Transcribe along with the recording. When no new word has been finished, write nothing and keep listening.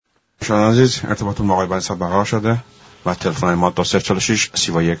شما عزیز ارتباطتون با آقای بنیصدر برقرار شده و تلفن ما 2346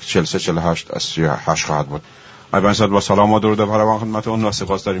 31 43 48 38 خواهد بود. آقای بنیصدر با سلام و درود فراوان خدمتتون و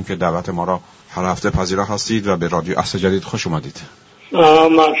سپاس داریم که دعوت ما را هر هفته پذیرا هستید و به رادیو اصل جدید خوش اومدید.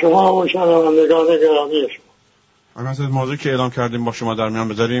 من شما و شنوندگان گرامی شما. آقای بنیصدر موضوعی که اعلام کردیم با شما در میان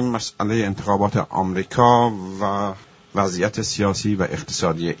بذاریم مسئله انتخابات آمریکا و وضعیت سیاسی و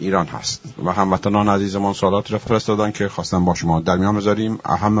اقتصادی ایران هست و هموطنان عزیزمان سوالاتی را فرستادن که خواستم با شما در میان بذاریم.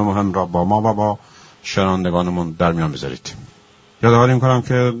 اهم مهم را با ما و با شنوندگانمون در میان بذارید. یادآوری می‌کنم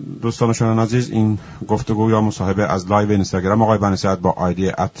که دوستان شنوندگان عزیز این گفتگو یا مصاحبه از لایو اینستاگرام آقای بنیصدر با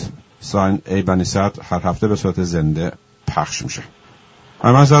آیدی @بنیصدر هر هفته به صورت زنده پخش میشه.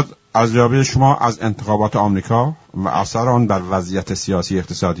 آقای بنیصدر، ارزیابی شما از انتخابات آمریکا و اثر آن بر وضعیت سیاسی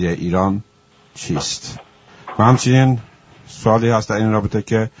اقتصادی ایران چیست؟ و همچنین سوالی هست در این رابطه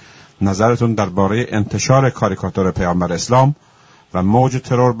که نظرتون درباره انتشار کاریکاتور پیامبر اسلام و موج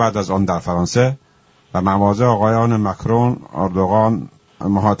ترور بعد از آن در فرانسه و مواضع آقایان مکرون، اردوغان،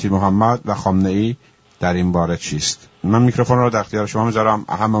 مهاتی محمد و خامنه‌ای در این باره چیست؟ من میکروفون را در اختیار شما میذارم.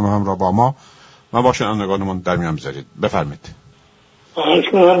 اهم مهم را با ما و با شنوندگانمون در میان بذارید. بفرمایید. خواهش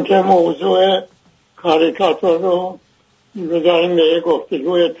کنم که موضوع کاریکاتور رو بذاریم به یک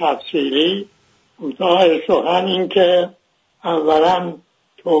گفتگوی تفصیلی. کوتاه سخن این که اولا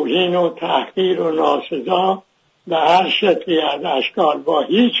توهین و تحقیر و ناسزا به هر شکلی از اشکال با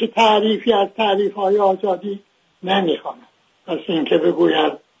هیچ تعریفی از تعریف‌های آزادی نمی‌خواند. پس این که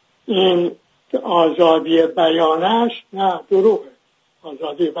بگوید این آزادی بیان است، نه، دروغه.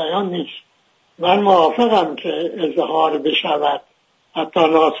 آزادی بیان نیست. من موافقم که اظهار بشود، حتی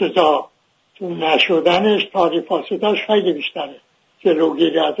ناسزا، چون نشدنش تاریف فاسداش خیلی بیشتره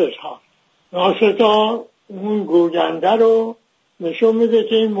جلوگیری از اظهار. ناسزا اون گوینده رو نشون میده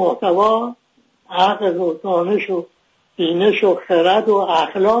که این محتوا عقل و دانش و دینش و خرد و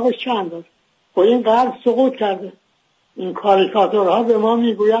اخلاقش چند است. و این قلب سقوط کرده. این کاریکاتورها به ما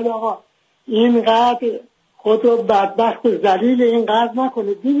میگوید آقا اینقدر خود رو بدبخت و ذلیل اینقدر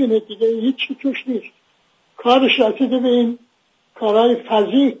نکنه، ببینید دیگه هیچی توش نیست. کارش رسیده به این کارهای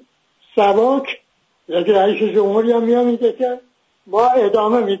فضیح سبک. یکی رئیس جمهوری هم میگه که ما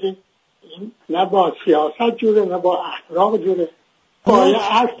ادامه میدیم. این نه با سیاست جوره، نه با اخلاق جوره، با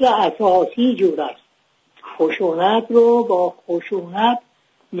اصل اساسی جور است. خشونت رو با خشونت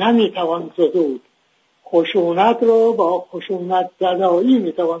نمیتوان زدود، خشونت رو با خشونت زدایی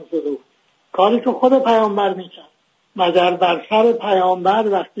میتوان زدود. کاری که خود پیامبر میکرد. مگر بر سر پیامبر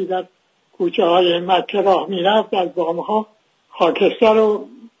وقتی در کوچه های مکه راه میرفت از بامها خاکستر رو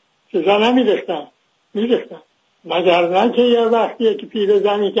چیزا نمیریختن؟ مگر نه که یه وقتی که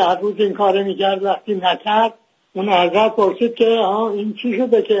پیرزنی که هر روز این کار میکرد وقتی نکرد اون حضرت پرسید که این چی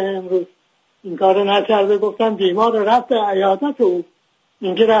شده که امروز این کار نکرده؟ گفتن بیمار رفت به عیادت او.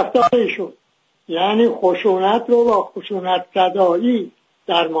 این که رفتار شد. یعنی خشونت رو با خشونت زدایی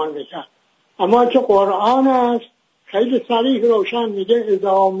درمان میکرد. اما که قرآن است خیلی صریح روشن میگه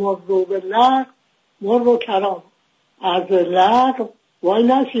اذا مروا باللغو مروا کرام. از لغو وای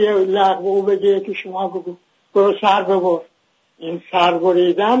نشیه لغو بگه که شما بگو برو سر ببر. این سر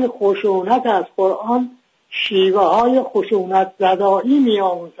بریدن خشونت از قرآن شیوه های خشونت زدایی می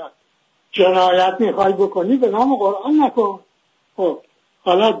آموزد. جنایت میخوای بکنی به نام قرآن نکن. خب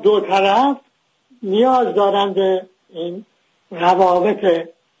حالا دو طرف نیاز دارند به این روابط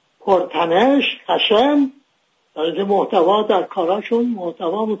پرتنش خشن، در محتوا در کاراشون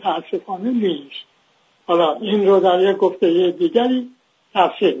محتوا متاسفانه نیست. حالا این رو در یک گفته دیگری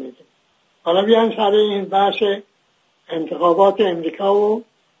تفسیر میدیم. حالا بیان سر این بحث انتخابات امریکا و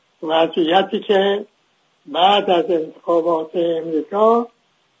وضعیتی که بعد از انتخابات امریکا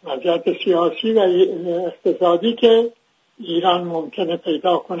وضعیت سیاسی و اقتصادی که ایران ممکنه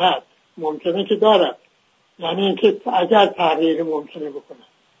پیدا کند، ممکنه که دارد، یعنی اینکه اگر تغییر ممکنه بکنه.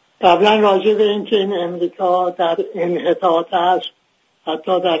 قبلا راجع به این که این امریکا در انحطاط است،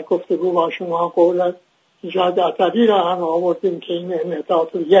 حتی در گفتگو با شما قول ایجاد عطبی را هم آوردیم که این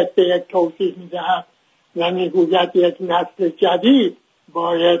انحطاط رو یک به یک توضیح میدهد و میگوید یک نسل جدید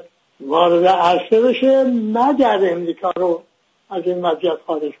باید وارد عرصه بشه مگر امریکا رو از این وضعیت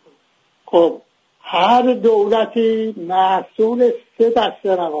خارج کنه. خب هر دولتی محصول سه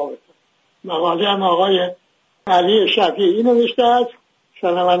دسته روابط. مقاله هم آقای علی شفیعی نوشته است،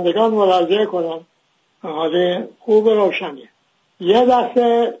 شنوندگان مراجعه کنن، مقاله خوب روشنیه. یه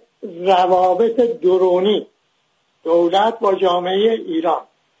دسته روابط درونی دولت با جامعه ایران،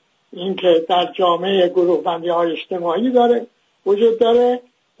 این که در جامعه گروه بندی های اجتماعی وجود داره.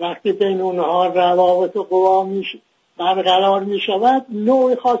 وقتی بین اونها روابط قوا برقرار می شود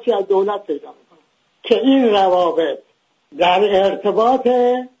نوع خاصی از دولت پیدا می کنه که این روابط در ارتباط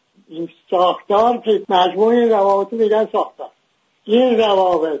این ساختار مجموعه روابط میگن ساختار. این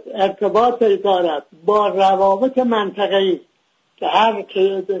روابط ارتباط دارد با روابط منطقه‌ای که هر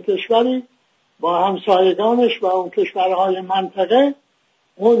کشوری با همسایگانش و اون کشورهای منطقه،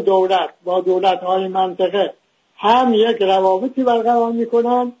 اون دولت با دولت‌های منطقه هم یک روابطی برقرار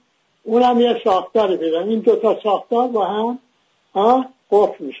میکنن، اون هم یک ساختاری بیدن. این دو تا ساختار با هم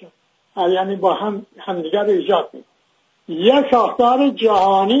قفل میشن، یعنی با هم همدیگر رو ایجاد میکنن. یک ساختار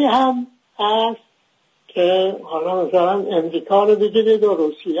جهانی هم هست که حالا مثلا امریکا رو بگیرید و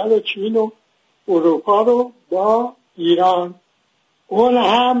روسیه و چین و اروپا رو با ایران، اون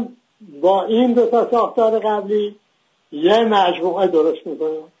هم با این دو تا ساختار قبلی یه مجموعه درست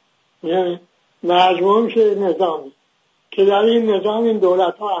میکنه، یعنی مجموعه میشه نظامی که در این نظام این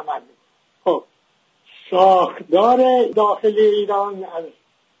دولت ها عمل میکنه. خب ساختار داخلی ایران از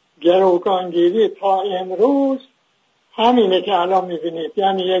گروگانگیری تا امروز همینه که الان میبینید،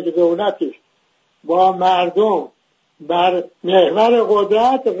 یعنی یک دولتی با مردم بر محور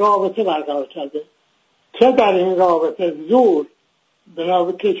قدرت رابطه برقرار کرده که در این رابطه زور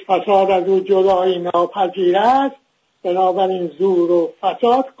بنابراین که فساد از او جدایی ناپذیر است، بنابراین زور و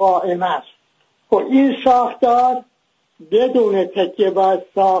فساد قائم است. خب این ساختار بدون تکیه بر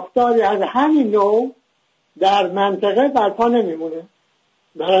ساختاری از همین نوع در منطقه برپا نمیمونه،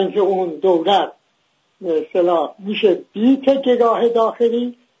 برای اینکه اون دولت به اصطلاح میشه بی تکیه‌گاه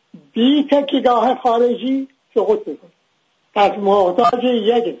داخلی بی تکیه‌گاه خارجی سقوط میکنه. پس محتاج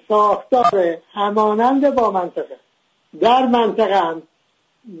یک ساختار همانند با منطقه. در منطقه هم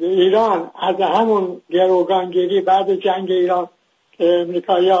ایران از همون گروگانگیری بعد جنگ ایران که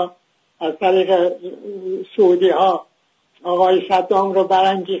امریکایی‌ها از طریق سعودی ها آقای صدام رو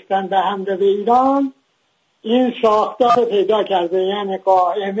برانگیختن به حمله به ایران، این ساختار پیدا کرده، یعنی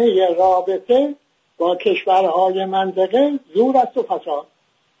قائمه رابطه با کشورهای منطقه زور است و فساد.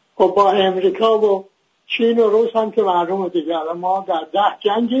 خب با امریکا و چین و روس هم که معلومه دیگه، ما در 10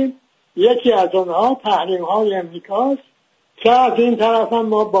 جنگیم، یکی از اونها تحریم های امریکاست که از این طرف هم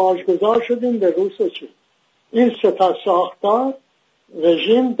ما باجگذار شدیم به روس و چین. این سه تا ساختار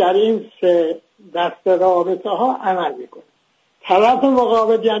رژیم در این سه دست رابطه ها عمل میکنه. طرف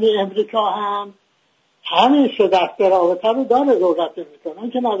مقابل یعنی امریکا هم همین سه دست رابطه رو داره، دولت امریکا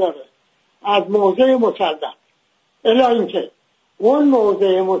که نداره، از موضع مسلط الا اینکه اون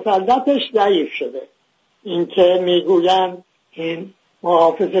موضع مسلطش ضعیف شده. اینکه میگوین این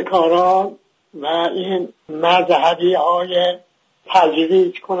محافظه کاران و این مذهبی های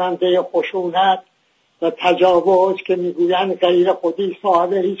تجویز کننده خشونت و تجاوز که میگوین غیر خودی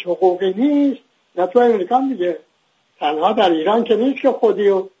صاحب هیچ حقوقی نیست، نه تو امریکا میگه، تنها در ایران که نیست که خودی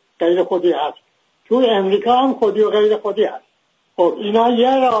و غیر خودی هست، تو امریکا هم خودی و غیر خودی هست. خب اینا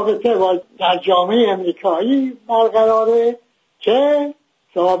یه رابطه در جامعه امریکایی برقراره که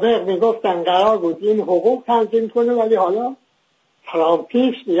سابق میگفتن قرار بود این حقوق تنظیم کنه، ولی حالا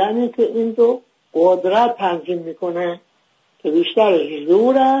ترامپیست یعنی که این دو قدرت تنظیم میکنه که بیشتر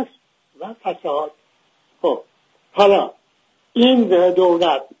زور است و فساد. خب حالا این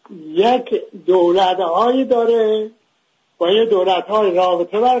دولت یک دولت‌هایی داره با یه دولت‌های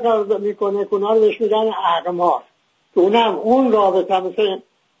رابطه برقرار میکنه که اونا رو بهش میگن اقمار، که اونم اون رابطه مثل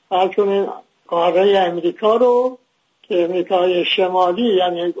فرچون قاره امریکا رو که امریکای شمالی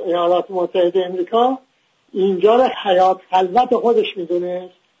یعنی ایالات متحده امریکا اینجا رو حیات خلوت خودش میدونه،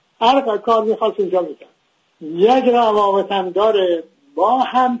 هر کار میخواست اینجا میکرد. یک روابط هم داره با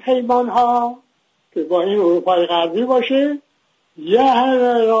هم پیمان ها که با این اروپای غربی باشه، یه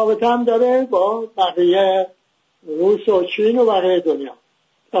رابطه هم داره با بقیه روس و چین و بقیه دنیا.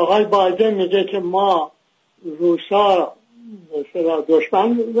 آقای بایدن میگه که ما روسا مثلا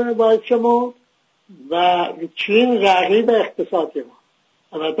دشمن باید شما و چین رقیب اقتصادی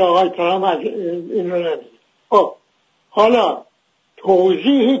ما. البته آقای ترامپ از این رو نمیگه. خب حالا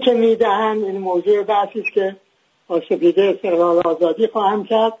توضیحی که میدهن این موضوع بحثی است که سپیده استقلال آزادی خواهم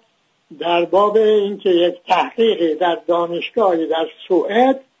کرد در باب اینکه یک تحقیقی در دانشگاهی در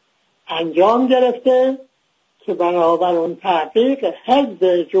سوئد انجام گرفته که بنابر اون تحقیق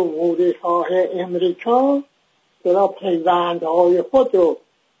حزب جمهوری خواه امریکا برای پیوندهای خود رو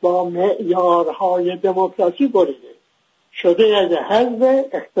با معیارهای دموکراسی بریده شده یک حزب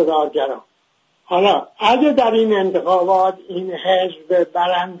اقتدارگرا. حالا اگه در این انتخابات این حزب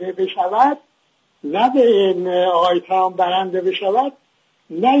برنده بشود، نه به این آقای ترامپ برنده بشود،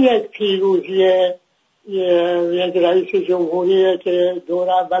 نه یک پیروزی یک رئیس جمهوریه که دور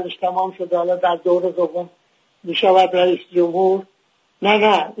اولش تمام شده حالا در دور دوم میشود رئیس جمهور،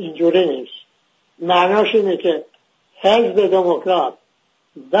 نه اینجوری نیست. معناش اینه که حزب دموکرات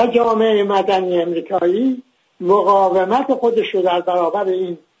و جامعه مدنی امریکایی مقاومت خودش رو در برابر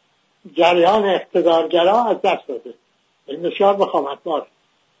این جریان اقتدارگرا از دست داده. این بسیار بخامدبار.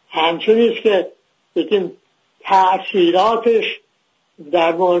 همچنین که بگیم تأثیراتش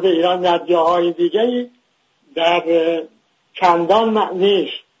در مورد ایران در جاهای دیگه در چندان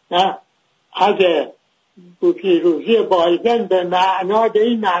نیست. نه، اگه پیروزی بایدن به معنا به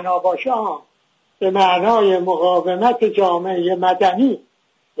این معنا باشه، به معنای مقاومت جامعه مدنی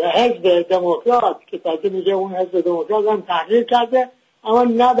و حزب دموکرات که تازه میگه اون حزب دموکرات هم تغییر کرده اما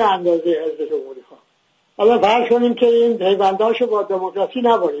نه به اندازه حزب جمهوری خواه. حالا فرض کنیم که این پیونداشو با دموکراسی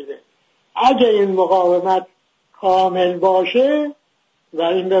نبریده. اگه این مقاومت کامل باشه و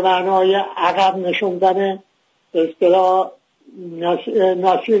این به معنای عقب نشوندن به اصطلاح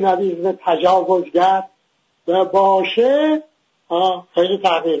ناسیونالیسم تجاوزگر و باشه، خیلی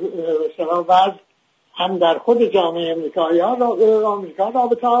تغییر مثلا وضع هم در خود جامعه آمریکا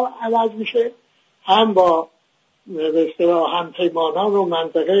رابطه عوض میشه، هم با به اصطلاح هم پیمانان و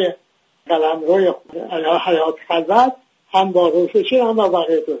منطقه قلمروی حیات خلوت، هم با روسیه، هم با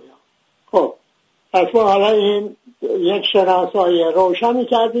بقیه دنیا. خب پس ما حالا این یک شناسایی روشنی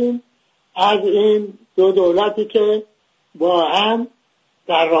کردیم از این دو دولتی که با هم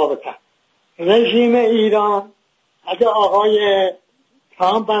در رابطه. رژیم ایران اگه آقای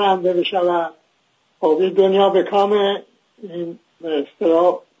ترامپ برنده بشود، خب این دنیا به کام این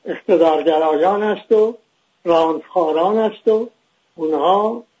اقتدارگرایان است و راندخاران است و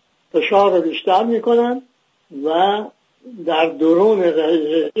اونها فشار رو بیشتر میکنن و در درون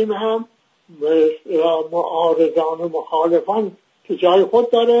رژیم هم معارضان و مخالفان که جای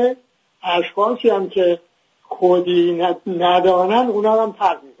خود داره، اشخاصی هم که خودی ندانن اونا هم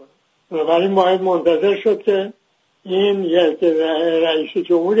ترک میکنن. بنابراین باید منتظر شد که این یک رئیس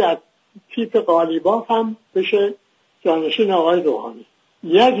جمهوری از تیپ قالیباف هم بشه جانشین آقای روحانی.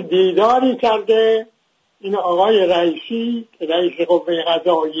 یک دیداری کرده این آقای رئیسی که رئیس قوه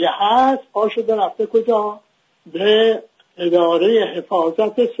قضاییه هست، پا شده رفته کجا؟ به اداره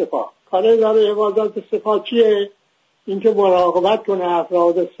حفاظت سپاه. کار اداره حفاظت سپاه چیه؟ اینکه مراقبت کنه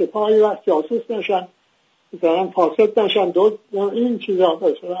افراد سپاهی و جاسوس نشن، مثلا فاسد نشن، این چیزا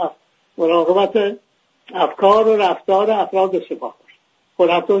باشه. مراقبت افکار و رفتار افراد سپاه باشه.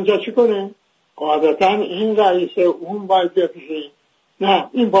 خب رفته اونجا چی کنه؟ قاعدتا این رئیس اون باید بپیشه. نه،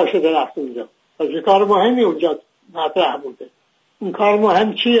 این باشه رفته اونجا. پس یه کار مهمی اونجا مطرح بوده. اون کار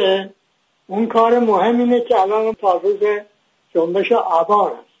مهم چیه؟ اون کار مهم اینه که الان تا روز جنبش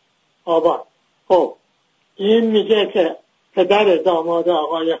آبان است. آبان. خب این میگه که پدر داماد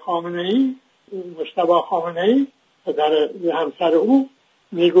آقای خامنه‌ای، مجتبی خامنه‌ای، پدر همسر او،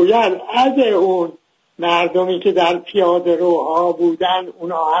 میگوید اگه اون مردمی که در پیاده روها بودن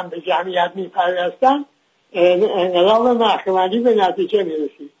اونا هم به جمعیت میپرستن، انقلاب محکمه‌ای به نتیجه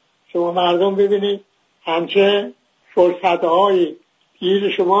میرسید. شما مردم ببینید همچه فرصت‌هایی گیر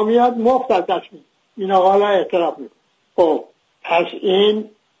شما میاد، مفت از دست میاد. این آقا لا اعتراف میکنه. خب پس این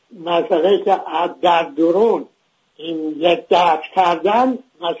مسئله که در درون این یک دفع کردن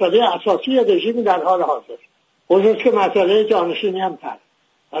مسئله اساسی رژیم در حال حاضر، خصوص که مسئله جانشینی هم هست.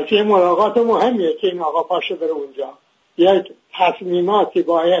 پس یه ملاقات مهمیه که این آقا پاشه بره اونجا. یک تصمیماتی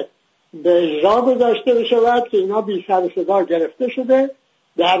باید به اجرا گذاشته بشه که اینا بی سر صدا گرفته شده،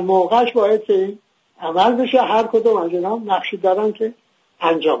 در موقعش باید که این عمل بشه. هر کدوم از اینا نقشی دارن که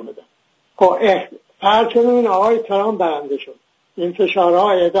انجام بدن. خب فرض کنیم این آقای ترامپ برنده شد، این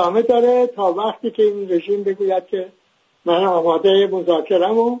فشارها ادامه داره تا وقتی که این رژیم بگوید که من آماده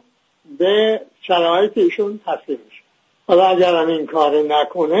مذاکره‌مو به شرایط ایشون تسلیم میشه. حالا اگر هم این کار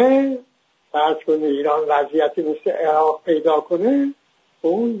نکنه، فرض کنه ایران وضعیتی مثل عراق پیدا کنه،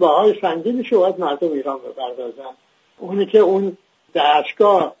 اون بهای سنگینی شود مردم ایران بپردازن. اونی که اون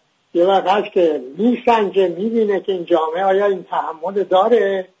دستگاه یه وقت هست که میسنجه، میبینه که این جامعه آیا این تحمل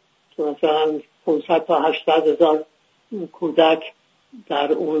داره که مثلا 500 تا 800 هزار کودک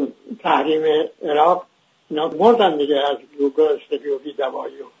در اون تحریم عراق اینا مردن دیگه از گرسنگی و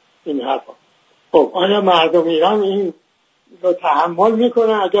بی‌دوایی و این حرفا. خب آیا مردم ایران این رو تحمل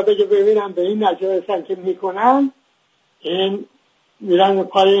میکنن؟ اگه بگه ببینم به این نتیجه رسن که میکنن، این میرن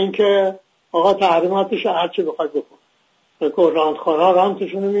پای این که آقا تحریماتش هرچی بخواد بکن. بکن راندخارا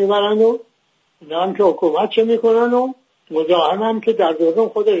رانتشون رو میبرن و اینا هم که حکومت چه میکنن و مزاحم هم که در درون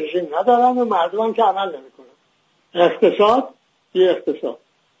خود رژیم ندارن و مردم هم که عمل نمیکنن. اقتصاد یه اقتصاد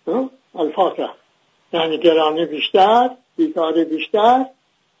الفاتح، یعنی گرانی بیشتر، بیکاری بیشتر.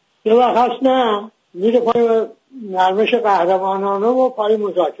 یه وقت هست نه میره پای نرمش قهرمانانه و پای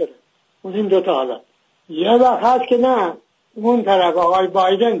مذاکره. اون این دوتا حالت. یه وقت هست که نه اون طرف آقای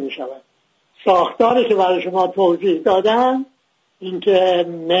بایدن میشود. ساختاری که برای شما توضیح دادم، اینکه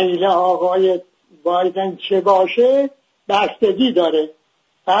میل آقای بایدن چه باشه بستگی داره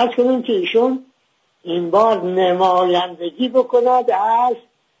فرض کنیم که ایشون این بار نمایندگی بکند از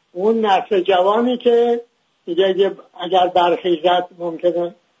اون نسل جوانی که دیگه اگر برخیزد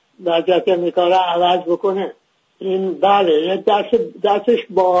ممکنه وضعیت امریکا را عوض بکنه. این بله دستش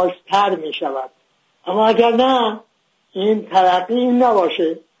بازتر می شود. اما اگر نه این ترقی این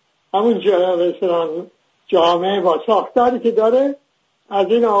نباشه، همون جامعه با ساختاری که داره، از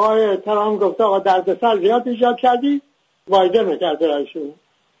این آقای ترامپ گفته آقا دردسر زیاد ایجاد کردی، وایده میکرده رایشون،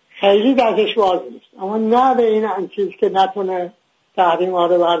 خیلی دستش باز نیست. اما نه به این چیز که نتونه تحریم ها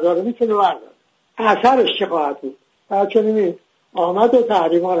رو برداره، میتونه برداره. اثرش چه خواهد بود؟ چون آمد و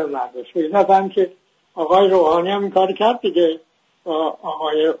تحریم ها رو برداشت. این هم که آقای روحانی هم این کار کرد دیگه با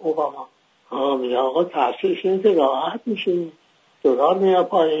آقای اوباما. آقا تأثیرش این که راحت میشیم، دلار میاد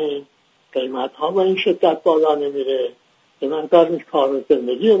پایین، قیمت ها با این شدت بالا نمیره، به من کار و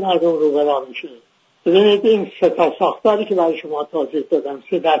زندگی مردم رو برا میشه. ببینید این سه تا ساختاری که برای شما توضیح دادم،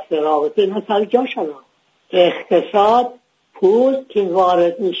 سه دسته رابطه، اینا سر جاشن. اقتصاد، پول که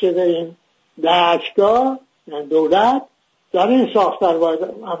وارد میشه به این دستگاه، یعنی دولت در این ساختار باید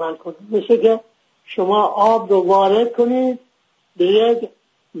عمل کنه. مثل که شما آب رو وارد کنید به یک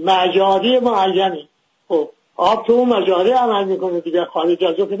مجاری معینی، خب آب تو اون مجاری عمل میکنه دیگه، خارج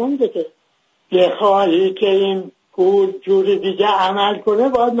از اون که نمیده که. بخواهی که این پول جوری دیگه عمل کنه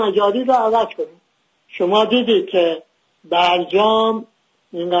باید مجاری رو عوض کنید. شما دیدید که برجام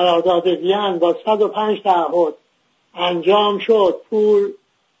این قرارداد وین با 105 تعهد انجام شد، پول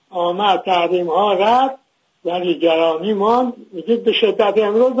آمد، تحریم ها رفت، ولی گرانی ماند. میگید به شدت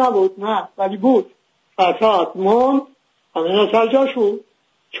امروز نبود، نه ولی بود. فساد موند، همین سر جاش بود.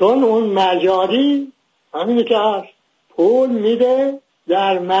 چون اون مجاری همینی که هست، پول میده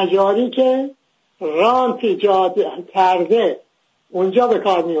در مجاری که رانت ایجاد کرده اونجا به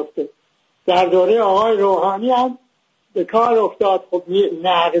کار میفته. در دوره آقای روحانی هم به کار افتاد. خب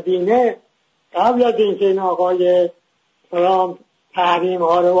نقدینه قبل از اینکه این آقای ترامپ تحریم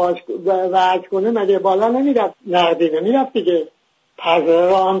ها رو وضع کنه مگه بالا نمیرفت؟ نقدینه میرفت دیگه. پس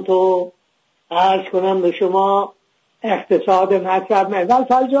رانتو عرض کنم به شما، اقتصاد مطلب محور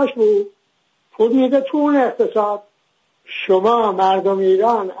سر جاش بود، پول میده تو اون اقتصاد. شما مردم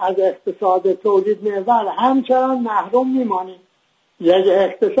ایران از اقتصاد تولید محور همچنان محروم میمانید. یک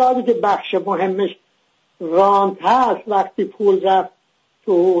اقتصادی که بخش مهمش رانت هست، وقتی پول رفت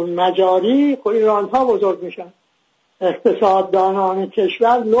تو اون مجاری، خب این رانت ها بزرگ میشن. اقتصاددانان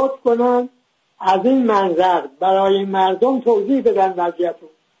کشور لطف کنن از این منظر برای مردم توضیح بدن وضعیت رو.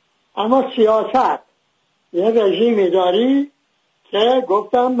 اما سیاست یه رژیمی داری که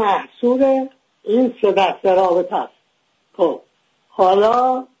گفتم محصول این سه دسته رابطه است. خب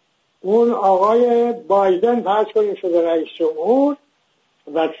حالا اون آقای بایدن فرض کنیم شده رئیس جمهور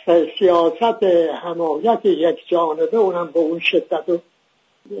و سیاست حمایت یک جانبه، اونم به اون شدت و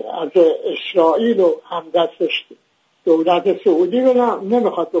از اسرائیل و همدستش دولت سعودی رو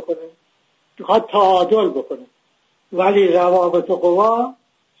نمیخواد بکنه، میخواد تعادل بکنه. ولی روابط قوا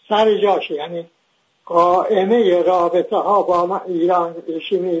سر جاشه، یعنی قائمه رابطه ها با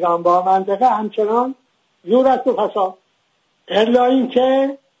ایران با منطقه همچنان زور است و فساد، الا این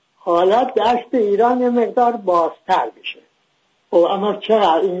که حالت دست ایران یه مقدار بازتر بشه. خب اما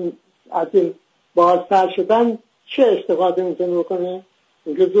چرا این از این بازتر شدن چه استفاده میتونه بکنه؟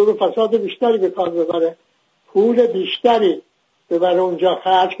 اینکه زور و فساد بیشتری به کار ببره، پول بیشتری ببره اونجا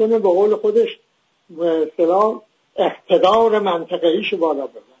خرج کنه، به قول خودش مثلا اقتدار منطقه‌ایش بالا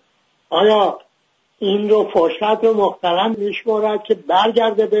ببره. آیا این رو فرصت رو محترم میشمارد که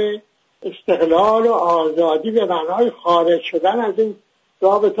برگرده به استقلال و آزادی به معنای خارج شدن از این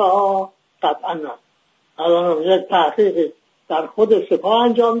رابطه ها؟ قطعا نه. الان یک تحقیقی در خود سپاه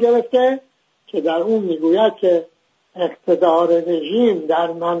انجام گرفته که در اون میگوید که اقتدار رژیم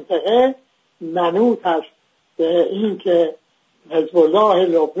در منطقه منوط است به این که حزب الله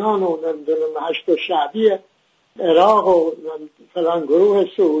لبنان و هشت و شعبی عراق و فلان گروه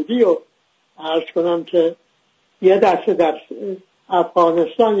سعودی و عرض کنم که یه دسته در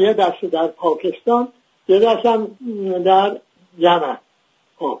افغانستان، یه دسته در پاکستان، یه دسته در یمن.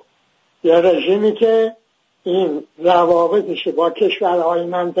 خب یه رژیمی که این روابطش با کشورهای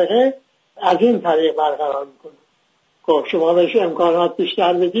منطقه از این طریق برقرار میکنه. خب شما بهش امکانات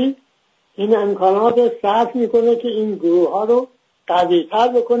بیشتر بدید، این امکانات صرف میکنه که این گروه ها رو قوی تر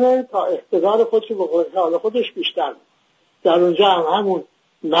بکنه تا اقتدار خودش به قدرت خودش بیشتر بکنه. در اونجا همون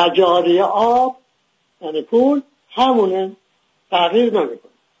مجاری آب یعنی پول همونه، تغییر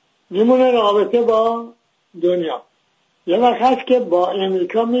نمیکنه، میمونه رابطه با دنیا. یه وقت هست که با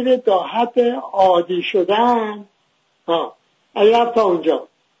امریکا میره تا حد عادی شدن، اگر تا اونجا،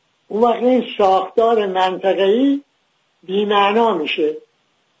 اون وقت این ساختار منطقه‌ای بی‌معنا میشه.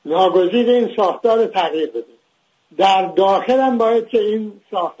 ناگزیر این ساختار تغییر بده. در داخل هم باید که این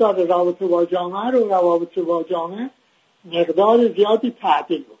ساختار رابطه با جامعه رو روابط با جامعه مقدار زیادی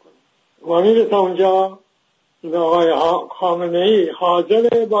تعدیل بکنه. امید تا اونجا این آقای خامنه‌ای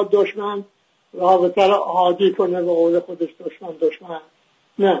حاضر با دشمن رابطه رو عادی کنه، به قول خودش دشمن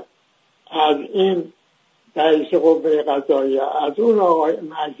نه، از این رئیس قوه قضاییه، از اون آقای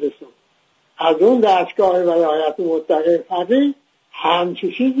مجلس، از اون دستگاه ولایت مطلقه فقیه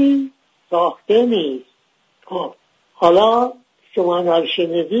همچی چیزی ساخته نیست. خب حالا شما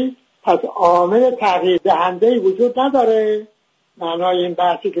نشنیدید، پس عامل تغییر دهنده‌ای وجود نداره. معنای این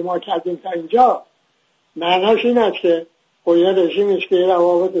بحثی که ما کردیم تا اینجا معناش این است که یه رژیمش که یه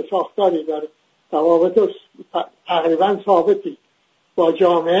روابط ساختاری داره، روابط تقریبا ثابتی با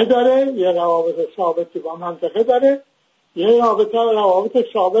جامعه داره، یه روابط ثابتی با منطقه داره، یه روابط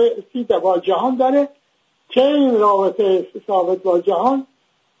ثابتی با جهان داره که این رابطه ثابت با جهان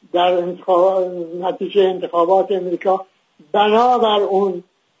در نتیجه انتخابات امریکا بنابر اون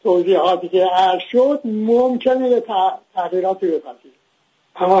توضیحاتی که عرض شد ممکنه یه تغییراتی بپذیره.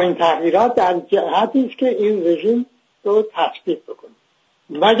 اما این تغییرات در جهتی است که این رژیم رو تثبیت بکنه،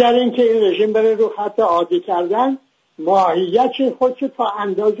 مگر اینکه این رژیم بره رو خط عادی کردن ماهیت خودش تا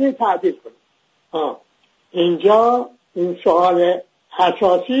اندازه تعدیل کنه. اینجا این سوال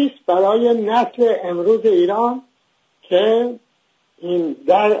اساسی است برای نسل امروز ایران که این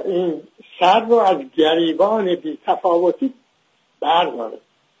سر رو از گریبان بی تفاوتی برداره.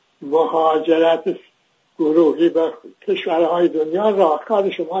 مهاجرت گروهی به کشورهای دنیا راهکار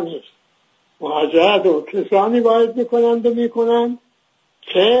شما نیست. مهاجرت رو کسانی باید میکنند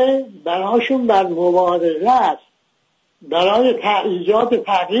که براشون بر مبارزه است برای ایجاد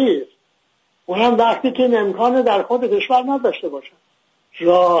تغییر، اونم وقتی که امکان در خود کشور نداشته باشن.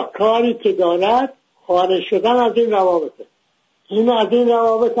 راهکاری که دارد خارج شدن از این روابطه. این از این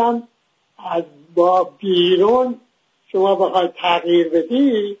روابط هم از با بیرون شما بخواید تغییر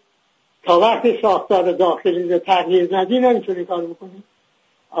بدی، تا وقتی ساختار داخلی رو تغییر ندی نمیتونی کار بکنی.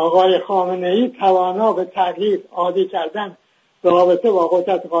 آقای خامنه‌ای توانا به تغییر عادی کردن رابطه با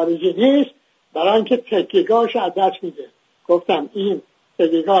قدرت خارجی نیست، برای اینکه تکیه‌گاهش از دست میده. گفتم این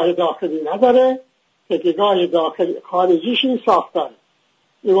تکیه‌گاه داخلی نداره، تکیه‌گاه داخلی خارجیش این ساختاره.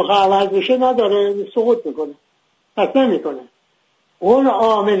 این عوض بشه نداره، سقوط میکنه، پس نمیکنه. اون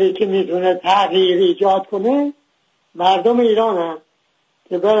عاملی که میتونه تغییر ایجاد کنه مردم ایران هم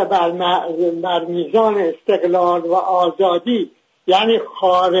که بر میزان استقلال و آزادی، یعنی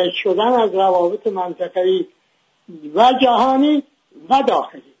خارج شدن از روابط منطقه‌ای و جهانی و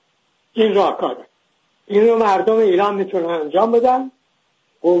داخلی، این راهکاره. این رو مردم ایران میتونن انجام بدن.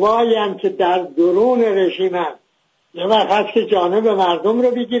 قوایی هم که در درون رژیم هم یه وقت هست که جانب مردم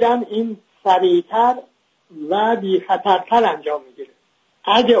رو بگیرن، این سریعتر و بی خطرتر انجام میگیره.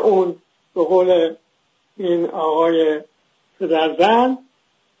 اگه اون به قول این آقای پدرزن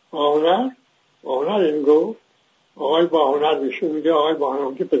باهنر این گفت، آقای باهنر بهشون میگه آقای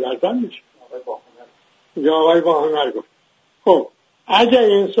باهنر که پدرزن میشه، آقای باهنر گفت. خب اگه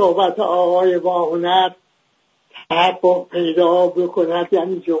این صحبت آقای باهنر تحقق پیدا بکند،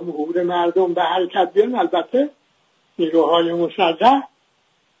 یعنی جمهور مردم به حرکت بیان، البته نیروهای مسلح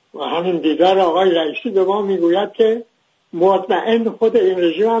و همین دیدار آقای رئیسی به ما میگوید که مطمئن خود این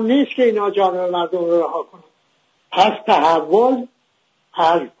رژیم هم نیست که اینا جانب مردم رو رها کنن. پس تحول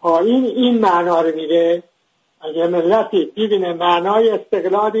از پایین این معنا رو میده. اگه ملتی ببینه معنای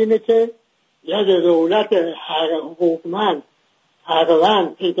استقلال اینه که یک دولت حقوقمند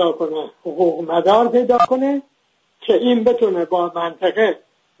پیدا کنه، حقوق مدار پیدا کنه که این بتونه با منطقه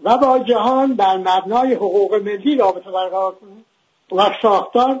و با جهان بر مبنای حقوق ملی رابطه برقرار کنه. و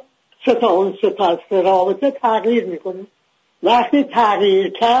ساختار سه رابطه تغییر میکنه. وقتی تغییر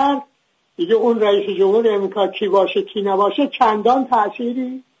کرد دیگه اون رئیس جمهور امریکا کی باشه کی نباشه چندان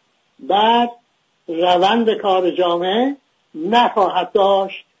تأثیری بر روند کار جامعه نخواهد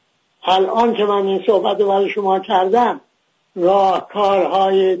داشت. الان که من این صحبت رو برای شما کردم،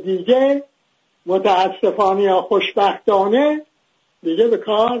 راهکارهای دیگه متاسفانه یا خوشبختانه دیگه به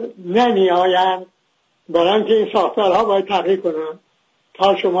کار نمی آیند، برای اینکه این ساختارها باید تغییر کنن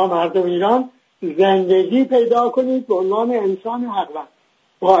تا شما مردم ایران زندگی پیدا کنید به عنوان انسان حقوق.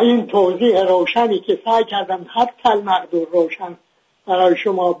 با این توضیح روشنی که سعی کردم حتی المقدور روشن برای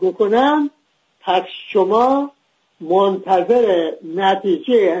شما بکنم، پس شما منتظر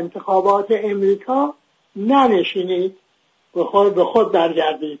نتیجه انتخابات امریکا ننشینید، به خود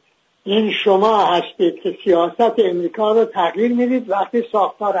برگردید. این شما هستید که سیاست امریکا رو تغییر میدید وقتی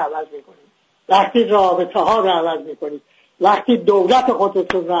ساختار عوض میکنید، وقتی رابطه ها رو عوض میکنید، وقتی دولت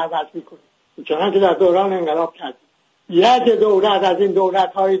خودتون رو عوض میکنید، چنانکه در دوران انقلاب کردید. یک دولت از این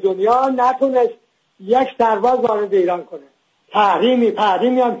دولت‌های دنیا نتونست یک سرباز وارد ایران کنه.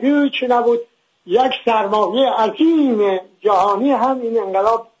 تحریمی هم هیچ نبود. یک سرمایه عظیم جهانی هم این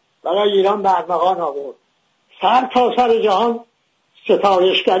انقلاب برای ایران به ارمغان آورد. سر تا سر جهان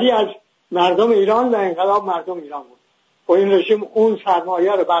ستایشگری از مردم ایران و انقلاب مردم ایران بود. و این رژیم اون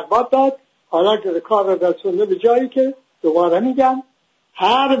سرمایه رو برباد داد. حالا کار رو رسونده به جایی که دوباره میگم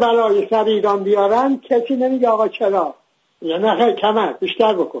هر بلای سر ایران بیارن کسی نمیگه آقا چرا، یا نه کمر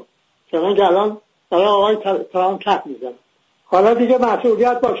بیشتر بکن، چون که الان برای آقای ترامپ کف میزنن. حالا دیگه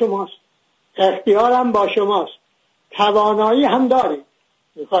مسئولیت با شماست، اختیارم با شماست، توانایی هم داریم.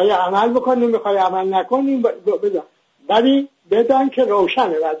 میخوای عمل بکنیم میخوای عمل نکنیم بدان، ولی بدان که روشن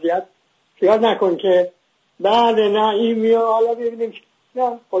وضعیت. خیال نکن که بله نه این میاد حالا ببینیم.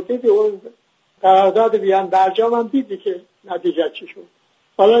 نه خودت اون قرارداد بیان برجام هم دیدی که نتیجه چی شد.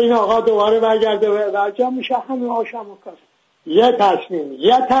 حالا این آقا دوباره برگرده و برجام میشه همین آشام و کار. یه تصمیم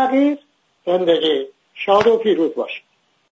یه تغییر. زندگی شاد و پیروز باشه.